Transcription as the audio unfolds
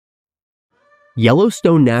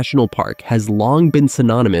Yellowstone National Park has long been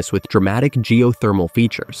synonymous with dramatic geothermal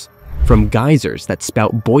features, from geysers that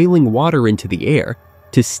spout boiling water into the air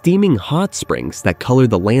to steaming hot springs that color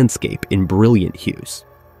the landscape in brilliant hues.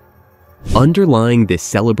 Underlying this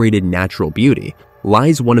celebrated natural beauty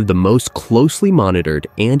lies one of the most closely monitored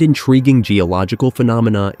and intriguing geological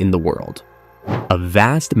phenomena in the world: a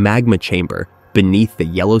vast magma chamber beneath the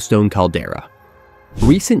Yellowstone caldera.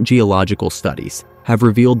 Recent geological studies have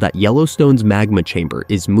revealed that Yellowstone's magma chamber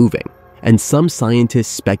is moving, and some scientists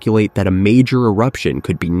speculate that a major eruption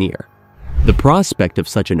could be near. The prospect of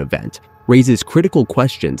such an event raises critical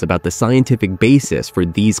questions about the scientific basis for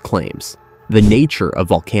these claims, the nature of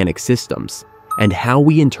volcanic systems, and how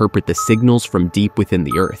we interpret the signals from deep within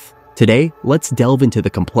the Earth. Today, let's delve into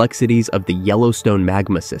the complexities of the Yellowstone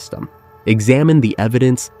magma system, examine the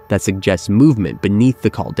evidence that suggests movement beneath the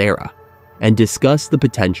caldera, and discuss the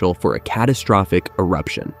potential for a catastrophic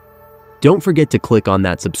eruption. Don't forget to click on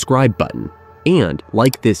that subscribe button and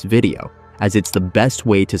like this video, as it's the best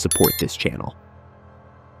way to support this channel.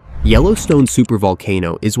 Yellowstone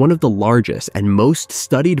supervolcano is one of the largest and most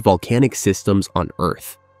studied volcanic systems on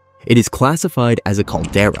Earth. It is classified as a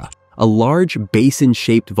caldera, a large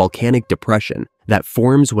basin-shaped volcanic depression that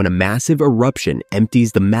forms when a massive eruption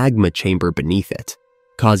empties the magma chamber beneath it,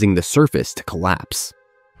 causing the surface to collapse.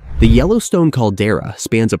 The Yellowstone caldera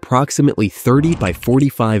spans approximately 30 by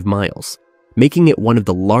 45 miles, making it one of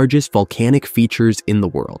the largest volcanic features in the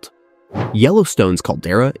world. Yellowstone's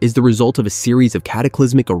caldera is the result of a series of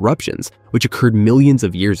cataclysmic eruptions which occurred millions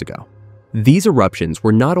of years ago. These eruptions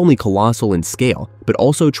were not only colossal in scale, but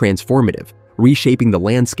also transformative, reshaping the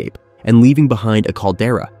landscape and leaving behind a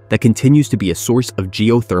caldera that continues to be a source of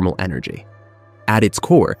geothermal energy. At its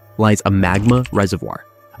core lies a magma reservoir,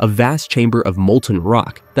 a vast chamber of molten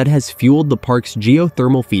rock that has fueled the park's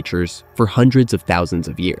geothermal features for hundreds of thousands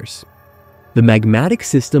of years. The magmatic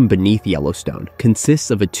system beneath Yellowstone consists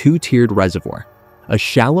of a two-tiered reservoir, a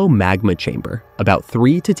shallow magma chamber about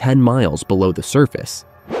 3 to 10 miles below the surface,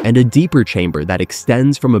 and a deeper chamber that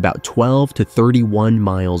extends from about 12 to 31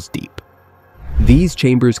 miles deep. These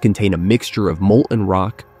chambers contain a mixture of molten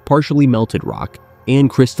rock, partially melted rock, and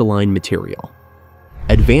crystalline material.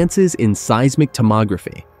 Advances in seismic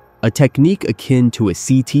tomography, a technique akin to a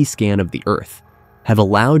CT scan of the Earth, have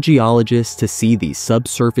allowed geologists to see these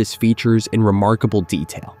subsurface features in remarkable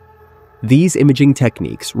detail. These imaging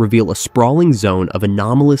techniques reveal a sprawling zone of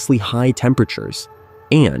anomalously high temperatures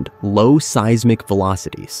and low seismic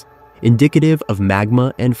velocities, indicative of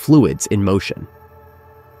magma and fluids in motion.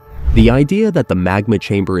 The idea that the magma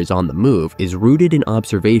chamber is on the move is rooted in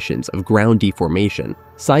observations of ground deformation,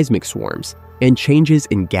 seismic swarms, and changes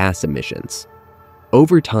in gas emissions.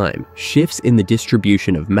 Over time, shifts in the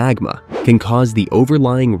distribution of magma can cause the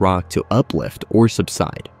overlying rock to uplift or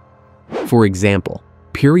subside. For example,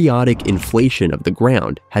 periodic inflation of the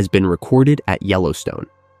ground has been recorded at Yellowstone,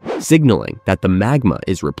 signaling that the magma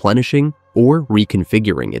is replenishing or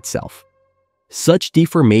reconfiguring itself. Such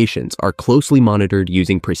deformations are closely monitored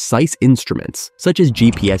using precise instruments such as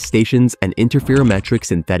GPS stations and interferometric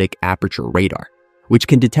synthetic aperture radar, which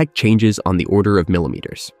can detect changes on the order of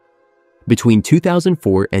millimeters. Between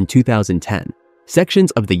 2004 and 2010,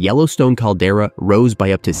 sections of the Yellowstone caldera rose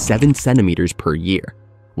by up to 7 centimeters per year,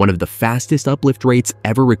 one of the fastest uplift rates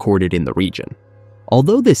ever recorded in the region.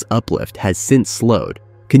 Although this uplift has since slowed,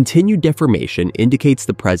 continued deformation indicates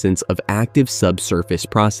the presence of active subsurface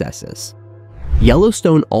processes.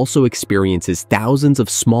 Yellowstone also experiences thousands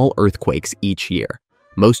of small earthquakes each year,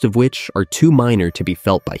 most of which are too minor to be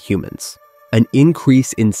felt by humans. An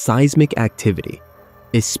increase in seismic activity,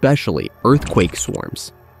 especially earthquake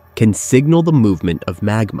swarms, can signal the movement of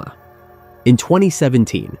magma. In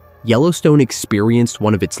 2017, Yellowstone experienced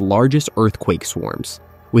one of its largest earthquake swarms,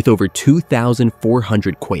 with over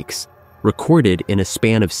 2,400 quakes recorded in a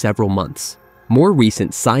span of several months. More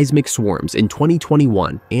recent seismic swarms in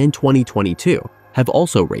 2021 and 2022 have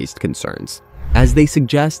also raised concerns, as they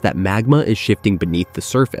suggest that magma is shifting beneath the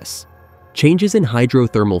surface. Changes in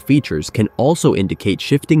hydrothermal features can also indicate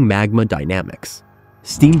shifting magma dynamics.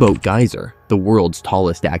 Steamboat Geyser, the world's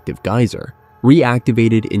tallest active geyser,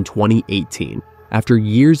 reactivated in 2018 after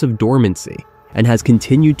years of dormancy and has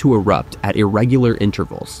continued to erupt at irregular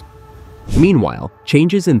intervals. Meanwhile,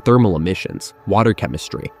 changes in thermal emissions, water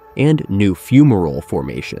chemistry, and new fumarole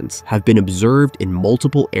formations have been observed in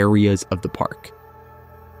multiple areas of the park.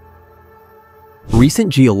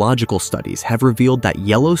 Recent geological studies have revealed that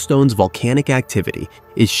Yellowstone's volcanic activity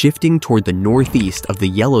is shifting toward the northeast of the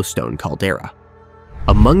Yellowstone caldera.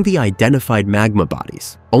 Among the identified magma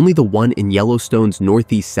bodies, only the one in Yellowstone's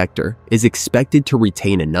northeast sector is expected to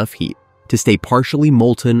retain enough heat to stay partially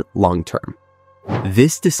molten long-term.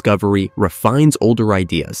 This discovery refines older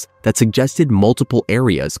ideas that suggested multiple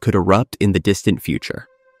areas could erupt in the distant future.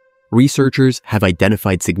 Researchers have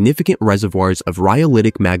identified significant reservoirs of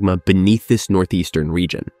rhyolitic magma beneath this northeastern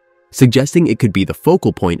region, suggesting it could be the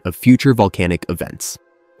focal point of future volcanic events.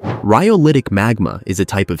 Rhyolitic magma is a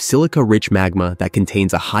type of silica-rich magma that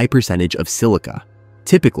contains a high percentage of silica,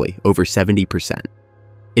 typically over 70%.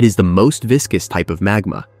 It is the most viscous type of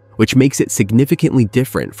magma, which makes it significantly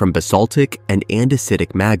different from basaltic and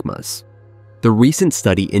andesitic magmas. The recent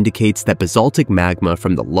study indicates that basaltic magma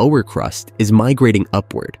from the lower crust is migrating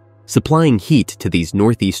upward, supplying heat to these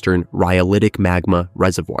northeastern rhyolitic magma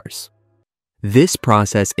reservoirs. This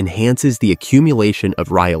process enhances the accumulation of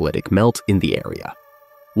rhyolitic melt in the area.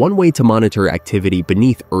 One way to monitor activity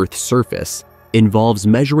beneath Earth's surface involves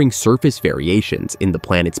measuring surface variations in the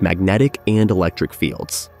planet's magnetic and electric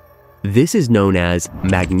fields. This is known as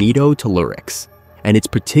magnetotellurics, and it's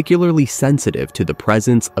particularly sensitive to the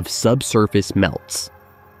presence of subsurface melts.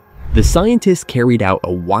 The scientists carried out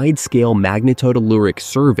a wide-scale magnetotelluric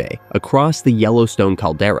survey across the Yellowstone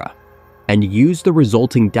caldera and used the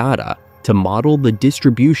resulting data to model the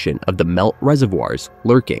distribution of the melt reservoirs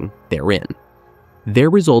lurking therein. Their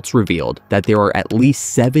results revealed that there are at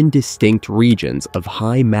least 7 distinct regions of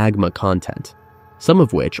high magma content, some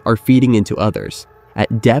of which are feeding into others,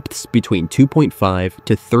 at depths between 2.5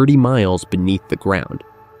 to 30 miles beneath the ground,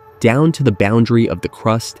 down to the boundary of the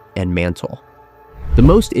crust and mantle. The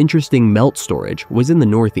most interesting melt storage was in the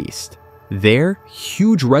northeast. There,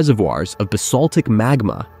 huge reservoirs of basaltic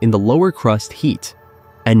magma in the lower crust heat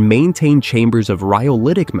and maintain chambers of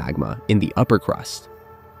rhyolitic magma in the upper crust.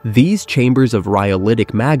 These chambers of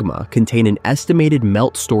rhyolitic magma contain an estimated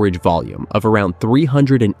melt storage volume of around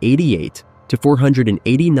 388 to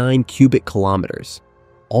 489 cubic kilometers,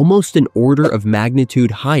 almost an order of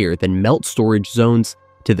magnitude higher than melt storage zones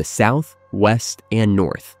to the south, west, and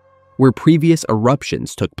north, where previous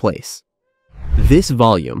eruptions took place. This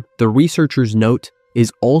volume, the researchers note,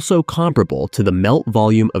 is also comparable to the melt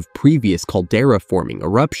volume of previous caldera-forming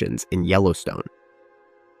eruptions in Yellowstone.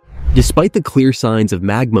 Despite the clear signs of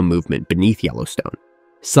magma movement beneath Yellowstone,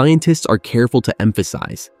 scientists are careful to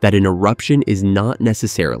emphasize that an eruption is not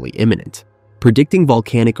necessarily imminent. Predicting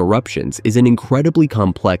volcanic eruptions is an incredibly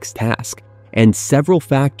complex task, and several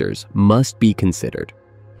factors must be considered.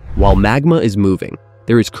 While magma is moving,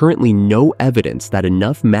 there is currently no evidence that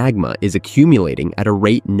enough magma is accumulating at a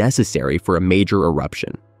rate necessary for a major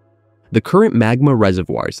eruption. The current magma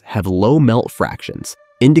reservoirs have low melt fractions,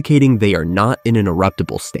 indicating they are not in an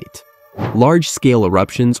eruptible state. Large-scale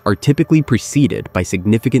eruptions are typically preceded by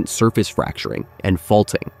significant surface fracturing and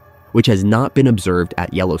faulting, which has not been observed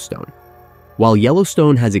at Yellowstone. While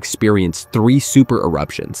Yellowstone has experienced 3 super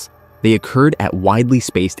eruptions, they occurred at widely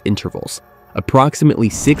spaced intervals, approximately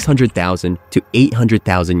 600,000 to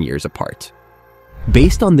 800,000 years apart.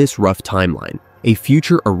 Based on this rough timeline, a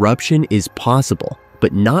future eruption is possible,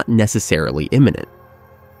 but not necessarily imminent.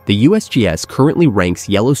 The USGS currently ranks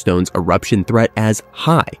Yellowstone's eruption threat as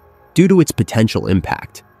high due to its potential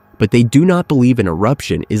impact, but they do not believe an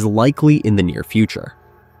eruption is likely in the near future.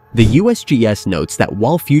 The USGS notes that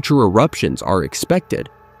while future eruptions are expected,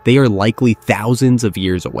 they are likely thousands of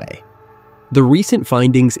years away. The recent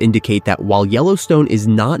findings indicate that while Yellowstone is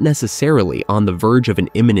not necessarily on the verge of an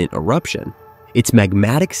imminent eruption, its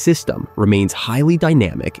magmatic system remains highly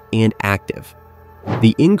dynamic and active.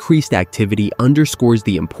 The increased activity underscores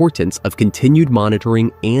the importance of continued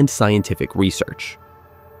monitoring and scientific research.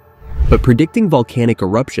 But predicting volcanic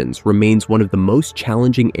eruptions remains one of the most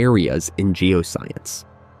challenging areas in geoscience.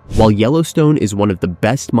 While Yellowstone is one of the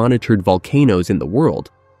best monitored volcanoes in the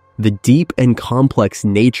world, the deep and complex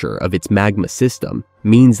nature of its magma system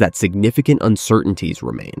means that significant uncertainties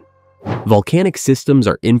remain. Volcanic systems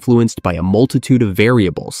are influenced by a multitude of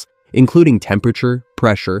variables, including temperature,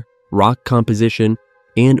 pressure, rock composition,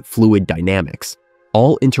 and fluid dynamics,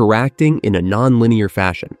 all interacting in a nonlinear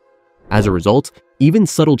fashion. As a result, even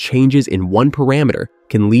subtle changes in one parameter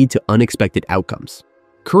can lead to unexpected outcomes.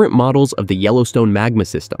 Current models of the Yellowstone magma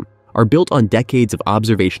system are built on decades of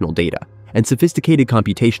observational data and sophisticated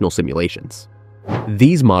computational simulations.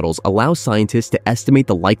 These models allow scientists to estimate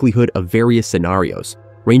the likelihood of various scenarios,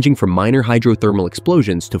 ranging from minor hydrothermal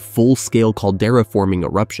explosions to full-scale caldera-forming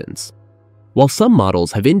eruptions. While some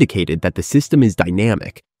models have indicated that the system is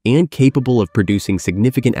dynamic and capable of producing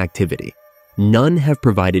significant activity, none have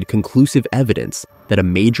provided conclusive evidence that a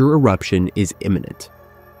major eruption is imminent.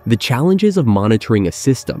 The challenges of monitoring a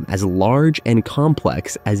system as large and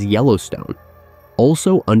complex as Yellowstone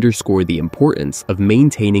also underscore the importance of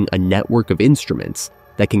maintaining a network of instruments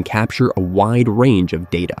that can capture a wide range of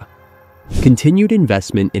data. Continued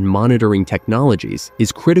investment in monitoring technologies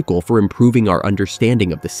is critical for improving our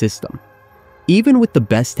understanding of the system. Even with the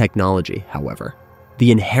best technology, however, the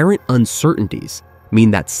inherent uncertainties mean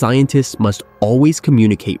that scientists must always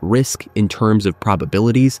communicate risk in terms of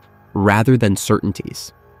probabilities rather than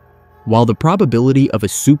certainties. While the probability of a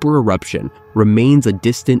super eruption remains a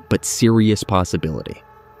distant but serious possibility,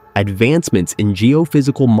 advancements in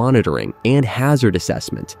geophysical monitoring and hazard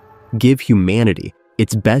assessment give humanity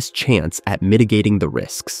its best chance at mitigating the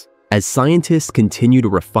risks. As scientists continue to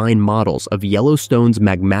refine models of Yellowstone's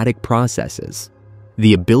magmatic processes,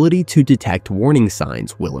 the ability to detect warning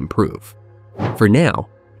signs will improve. For now,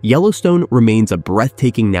 Yellowstone remains a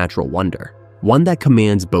breathtaking natural wonder, one that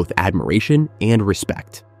commands both admiration and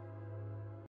respect.